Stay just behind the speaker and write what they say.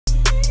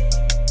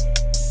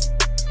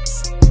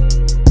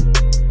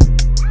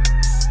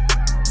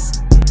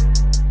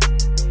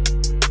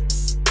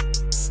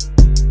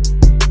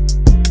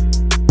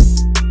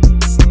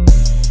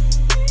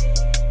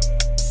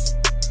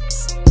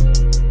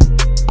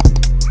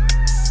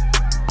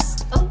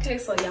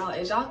so y'all,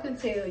 as y'all can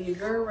tell, your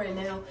girl right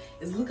now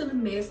is looking a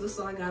mess. This is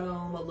what I got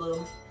on, my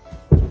little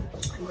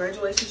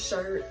graduation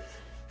shirt.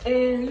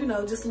 And you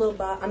know, just a little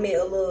a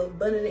little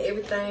bun and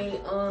everything.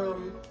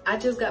 I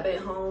just got back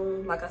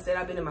home. Like I said,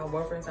 I've been in my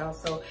boyfriend's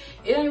house, so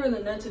it ain't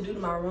really nothing to do to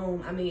my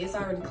room. I mean, it's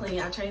already clean.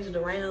 I changed it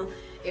around.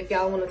 If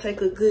y'all want to take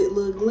a good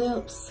little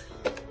glimpse,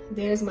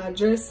 there's my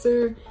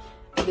dresser.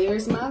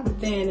 There's my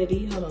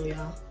vanity. Hold on,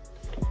 y'all.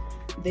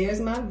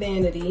 There's my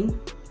vanity.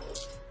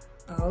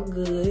 All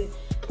good.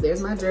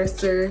 There's my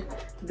dresser.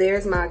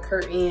 There's my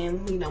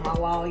curtain. You know, my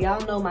wall. Y'all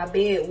know my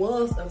bed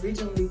was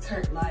originally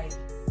turned like,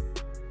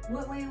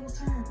 what way it was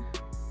turned?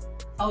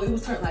 Oh, it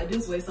was turned like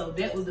this way, so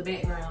that was the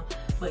background.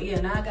 But yeah,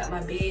 now I got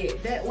my bed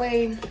that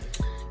way,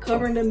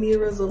 covering the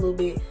mirrors a little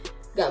bit.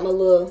 Got my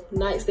little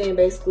nightstand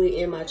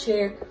basically in my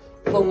chair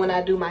for when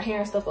I do my hair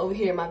and stuff over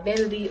here in my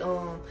vanity.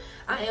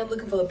 I am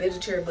looking for a better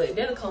chair, but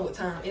that'll come with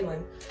time anyway.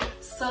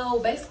 So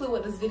basically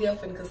what this video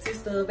finna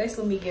consist of,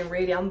 basically me getting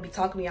ready. I'm gonna be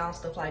talking to y'all and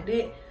stuff like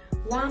that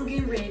while I'm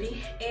getting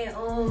ready.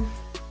 And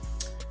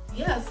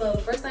yeah, so the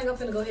first thing I'm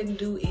finna go ahead and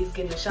do is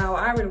get in the shower.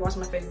 I already washed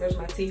my face, brushed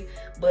my teeth,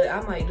 but I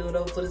might do it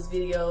over for this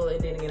video, and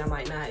then again I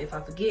might not if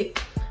I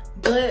forget.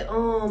 But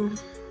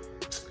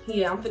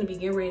yeah, I'm finna be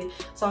getting ready,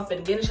 so I'm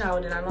finna get in the shower.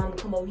 Then I know I'm gonna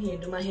come over here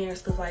and do my hair and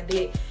stuff like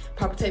that.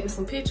 Probably take me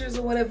some pictures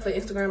or whatever for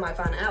Instagram. Might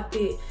find an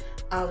outfit,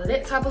 all of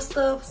that type of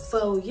stuff.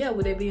 So yeah,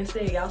 with that being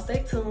said, y'all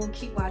stay tuned,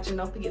 keep watching.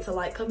 Don't forget to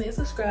like, comment, and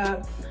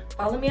subscribe.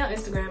 Follow me on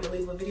Instagram and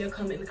leave a video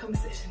comment in the comment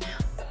section now.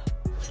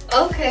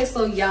 Okay,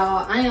 so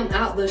y'all, I am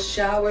out the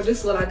shower.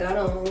 This is what I got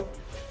on.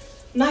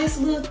 Nice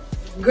little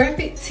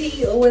graphic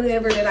tee or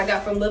whatever that I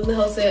got from Lovely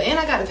Wholesale. And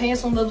I got the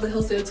pants from Lovely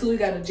Wholesale too. We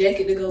got a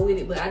jacket to go with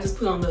it, but I just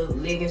put on the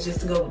leggings just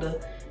to go with the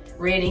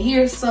red in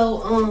here.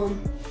 So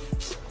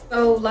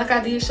like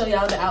I did show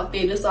y'all the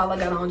outfit. This is all I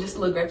got on, just a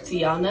little graphic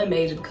tee, y'all. Nothing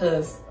major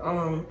because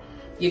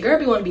your girl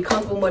be want to be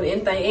comfortable more than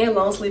anything, and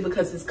long sleeve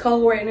because it's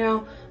cold right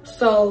now.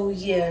 So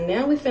yeah,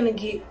 now we finna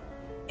get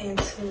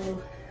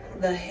into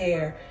the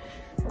hair.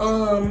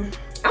 I'm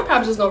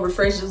probably just gonna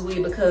refresh this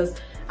wig because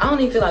I don't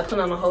even feel like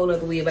putting on a whole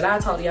other wig, but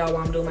I'll talk to y'all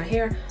while I'm doing my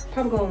hair.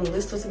 Probably gonna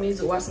listen to some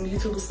music, watch some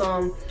YouTube or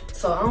something.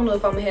 So I don't know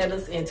if I'm gonna have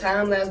this in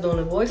time lapse doing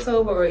a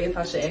voiceover or if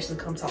I should actually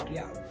come talk to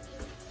y'all.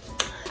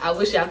 I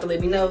wish y'all could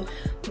let me know,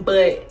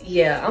 but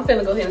yeah, I'm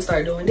finna go ahead and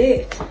start doing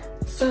that.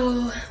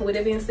 So with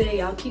that being said,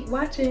 y'all keep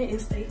watching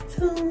and stay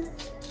tuned.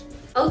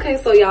 Okay,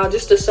 so y'all,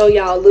 just to show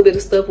y'all a little bit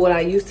of stuff what I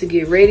use to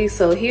get ready.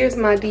 So here's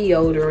my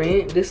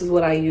deodorant. This is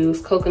what I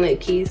use, Coconut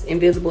Kiss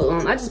Invisible.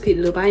 I just picked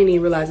it up. I didn't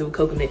even realize it was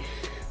coconut,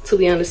 to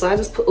be honest. So I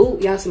just put, oh,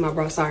 y'all see my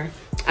bra, sorry.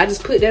 I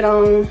just put that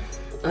on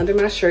under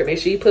my shirt. Make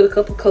sure you put a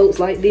couple coats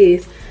like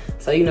this,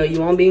 so you know you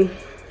won't be.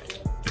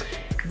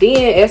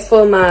 Then as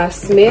for my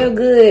smell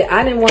good,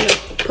 I didn't want to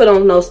put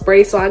on no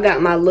spray, so I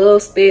got my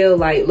Love Spell,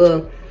 like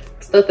little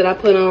stuff that I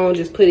put on,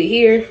 just put it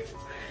here.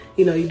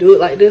 You know, you do it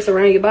like this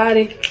around your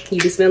body,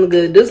 you be smelling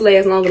good. This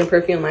lasts longer than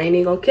perfume, I ain't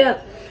even gonna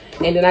cap.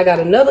 And then I got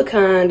another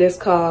kind that's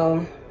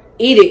called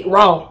Eat It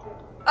Raw.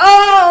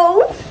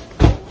 Oh,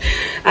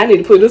 I need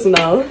to put this one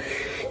on.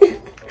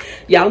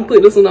 Y'all can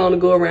put this one on to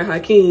go around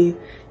Hakeem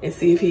and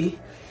see if he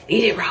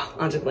eat it raw.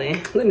 I'm just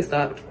playing. Let me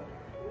stop.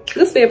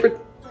 This smell pretty,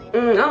 I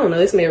don't know,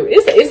 it's alright.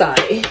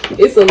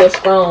 It's a little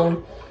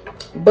strong,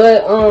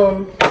 but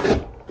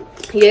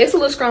yeah, it's a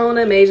little strong,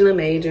 not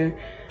major,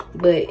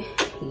 but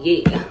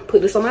yeah,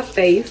 put this on my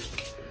face.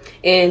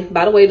 And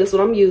by the way, this is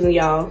what I'm using,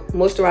 y'all,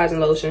 moisturizing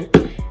lotion.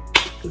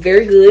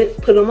 Very good.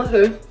 Put it on my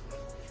hair.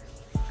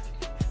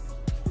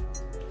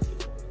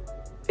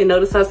 And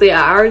notice I said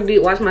I already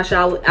did wash my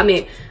shower.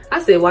 I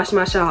said wash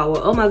my shower.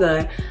 Oh my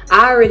god,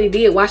 I already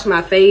did wash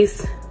my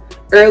face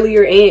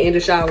earlier and in the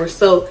shower.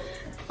 So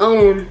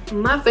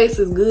my face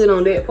is good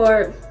on that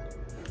part,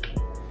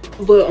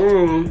 but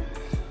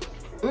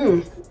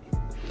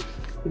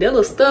that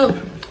little stuff,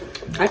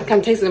 I can kind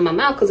of taste it in my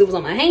mouth because it was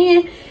on my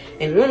hand,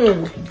 and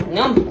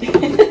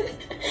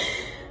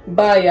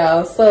bye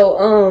y'all.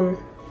 So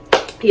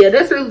yeah,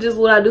 that's really just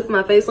what I do for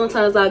my face.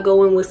 Sometimes I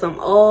go in with some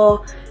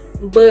oil,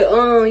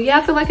 but yeah,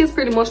 I feel like it's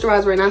pretty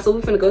moisturized right now, so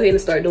we're gonna go ahead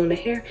and start doing the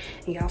hair,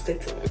 and y'all stay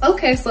tuned.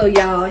 Okay, so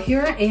y'all,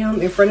 here I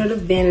am in front of the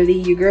vanity.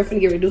 Your girl finna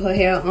get ready to do her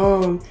hair.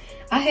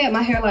 I had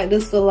my hair like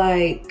this for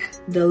like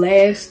the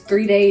last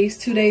 3 days,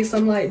 2 days,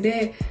 something like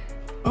that.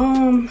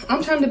 I'm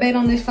trying to debate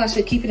on this if I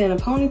should keep it in a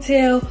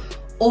ponytail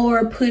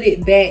or put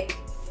it back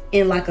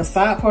in like a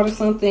side part or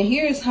something.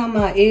 Here's how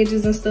my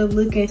edges and stuff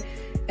looking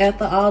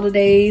after all the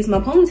days. My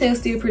ponytail's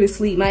still pretty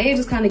sleek. My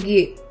edges kind of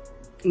get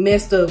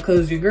messed up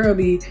because your girl I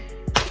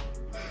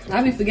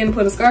be forgetting to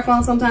put a scarf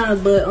on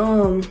sometimes, but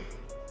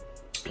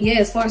yeah,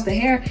 as far as the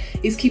hair,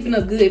 it's keeping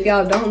up good. If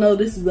y'all don't know,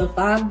 this is a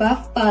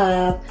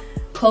 5x5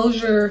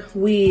 closure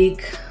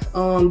wig,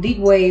 deep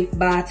wave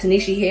by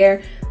Tanishi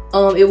Hair.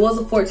 It was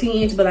a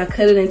 14-inch, but I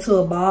cut it into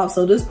a bob,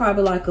 so this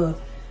probably like a,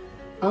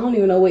 I don't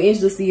even know what inch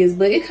this is,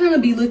 but it kind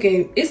of be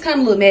looking, it's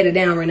kind of look matted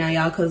down right now,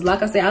 y'all, because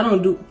like I said, I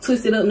don't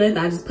twist it up nothing.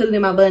 I just put it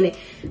in my bun,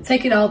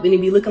 take it off, and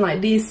it be looking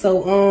like this.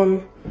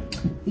 So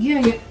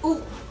yeah,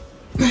 ooh.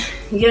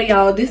 Yeah,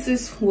 y'all, this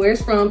is where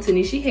it's from,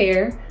 Tanishi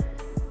Hair.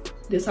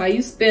 This how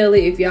you spell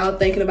it if y'all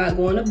thinking about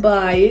going to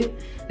buy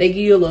it. They give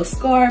you a little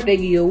scarf, they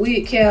give you a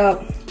wig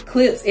cap,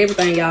 clips,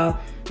 everything, y'all.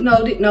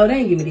 No, they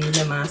ain't give me these,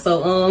 never mind.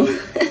 So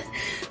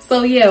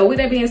so yeah, with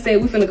that being said,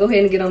 we're finna go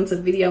ahead and get on to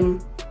the video.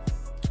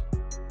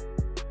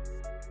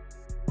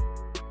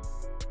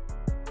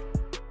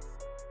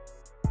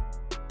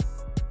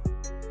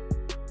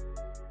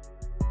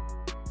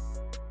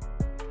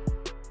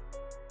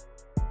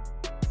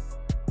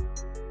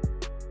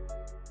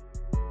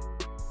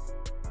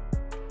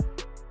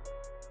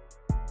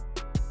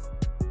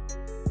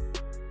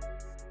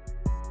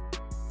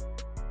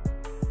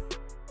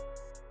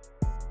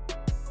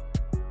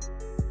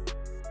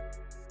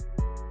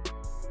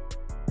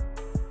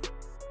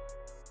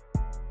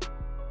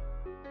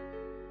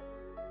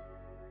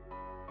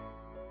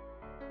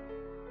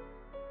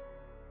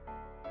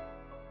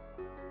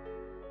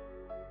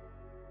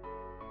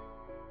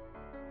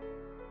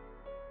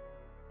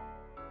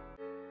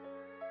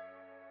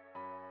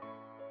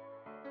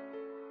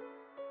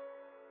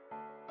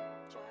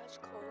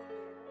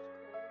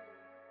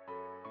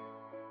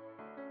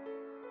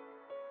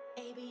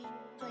 Baby,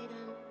 play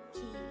them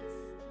keys.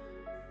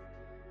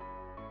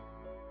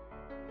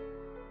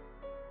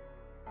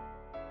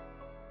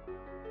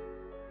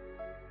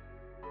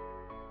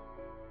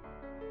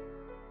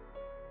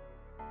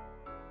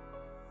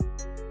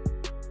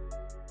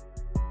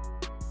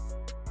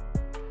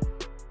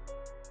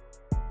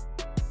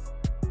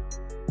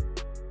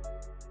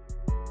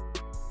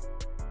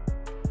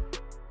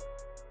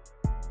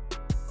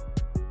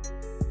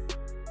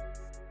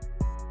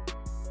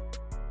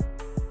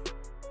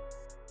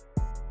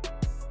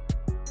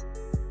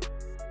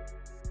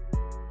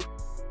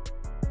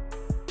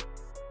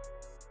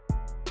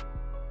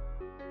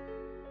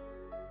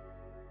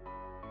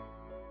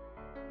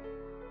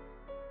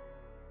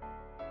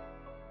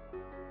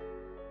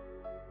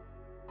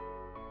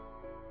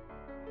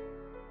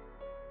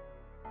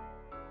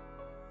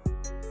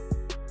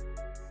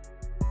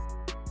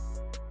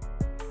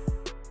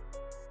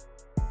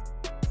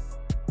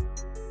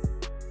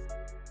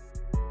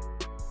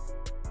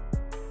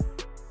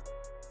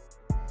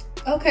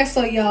 Okay,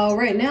 so y'all,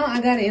 right now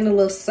I got it in a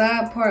little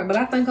side part, but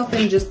I think I'm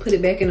gonna just put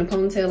it back in the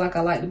ponytail like I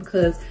like it,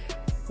 because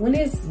when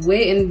it's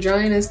wet and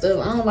drying and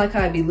stuff, I don't like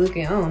how it be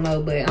looking. I don't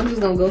know, but I'm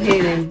just gonna go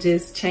ahead and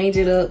just change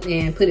it up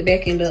and put it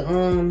back in the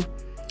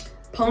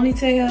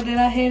ponytail that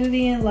I had it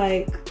in,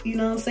 like, you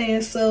know what I'm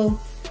saying? So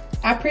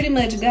I pretty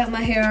much got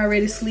my hair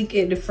already sleek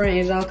at the front.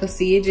 As y'all can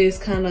see, it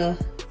just kind of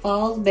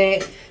falls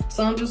back.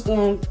 So I'm just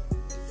gonna,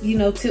 you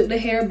know, tip the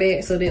hair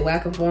back so that way I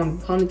can form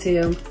a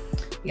ponytail.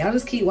 Y'all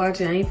just keep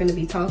watching. I ain't finna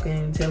be talking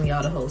and telling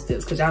y'all the whole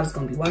steps, because y'all just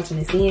gonna be watching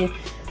this in.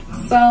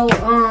 So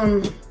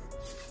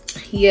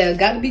yeah,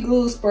 got to be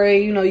glue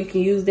spray. You know, you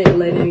can use that to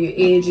lay down your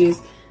edges.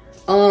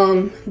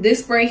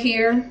 This spray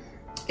here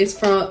is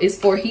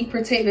for heat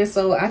protecting,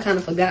 so I kind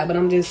of forgot, but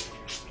I'm just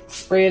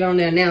spray it on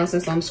there now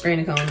since I'm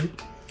straining combing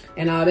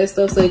and all that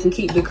stuff, so it can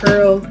keep the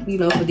curl, you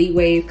know, for deep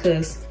wave,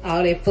 because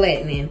all that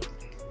flattening.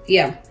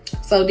 Yeah.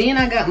 So then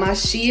I got my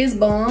She Is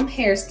Bomb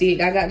hair stick.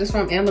 I got this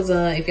from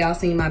Amazon, if y'all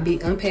seen my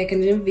big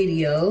unpacking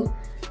video.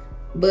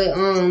 But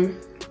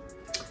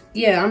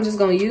yeah, I'm just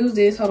gonna use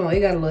this. Hold on, it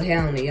got a little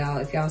hair on it, y'all,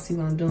 if y'all see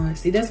what I'm doing.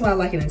 See, that's why I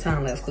like it in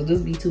time lapse, because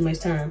this be too much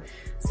time.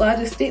 So I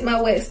just stick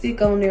my wet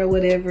stick on there or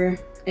whatever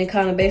and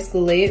kind of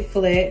basically lay it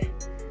flat.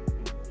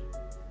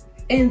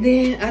 And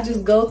then I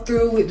just go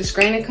through with the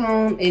straining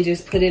comb and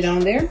just put it on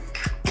there.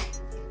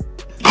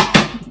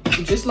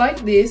 Just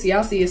like this.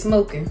 Y'all see it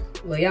smoking.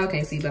 Well, y'all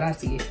can't see, but I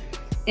see it.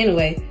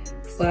 Anyway,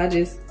 so I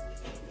just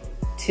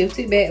tilt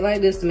it back like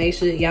this to make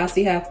sure y'all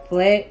see how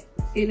flat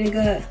it done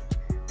got.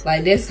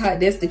 Like, that's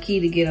the key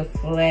to get a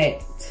flat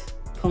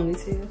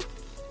ponytail.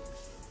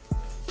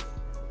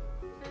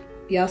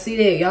 Y'all see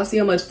that? Y'all see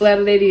how much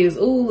flatter that is?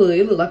 Ooh, look,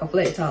 it look like a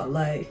flat top.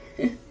 Like,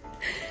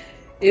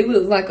 it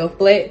looks like a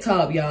flat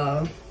top,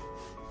 y'all.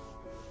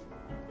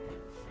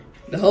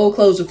 The whole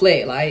clothes are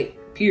flat, like,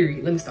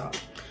 period. Let me stop.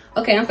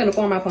 Okay, I'm gonna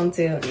form my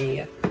ponytail, and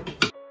yeah.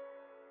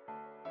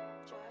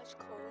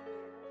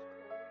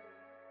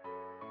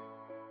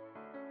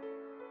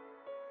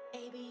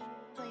 Baby,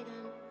 play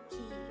them keys.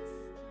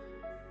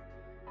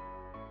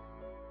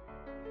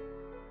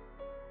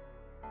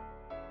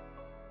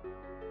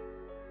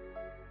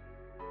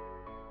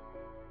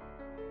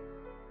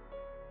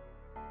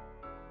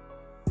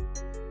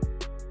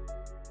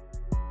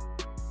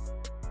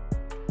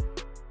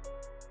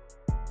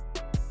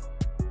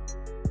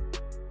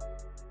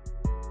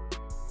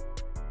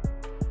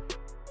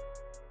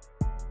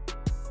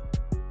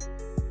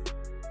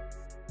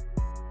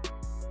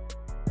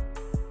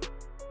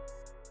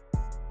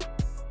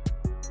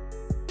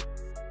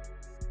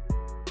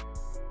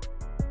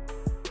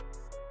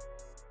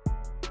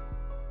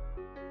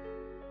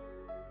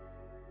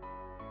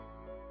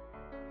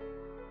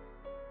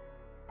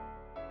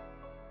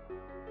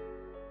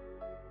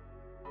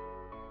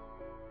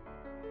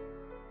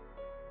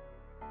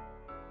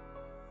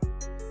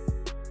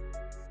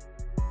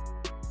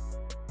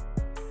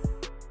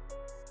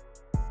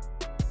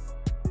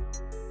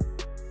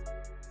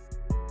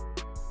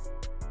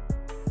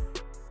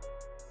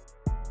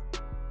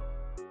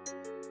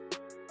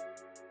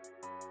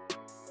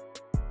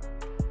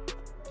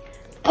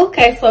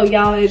 Okay, so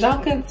y'all, as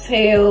y'all can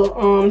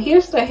tell,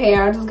 here's the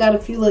hair. I just got a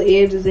few little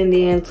edges and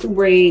then 2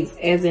 braids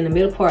as in the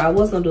middle part. I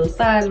was gonna do a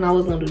side and I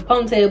was gonna do the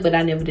ponytail, but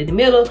I never did the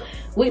middle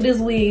with this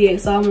wig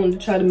yet, so I wanted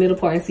to try the middle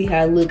part and see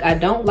how it look. I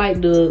don't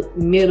like the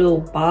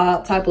middle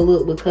bob type of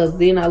look because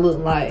then I look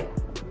like,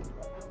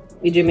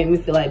 it just make me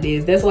feel like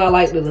this. That's why I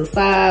like the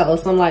side or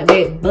something like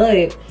that,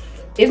 but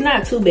it's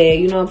not too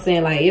bad, you know what I'm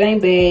saying? Like, it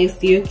ain't bad,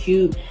 still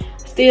cute,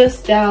 still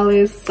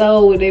stylish.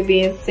 So with that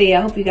being said,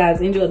 I hope you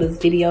guys enjoyed this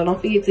video. Don't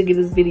forget to give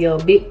this video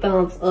a big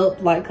thumbs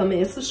up, like,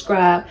 comment, and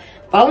subscribe.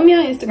 Follow me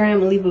on Instagram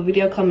and leave a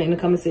video comment in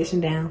the comment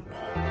section down.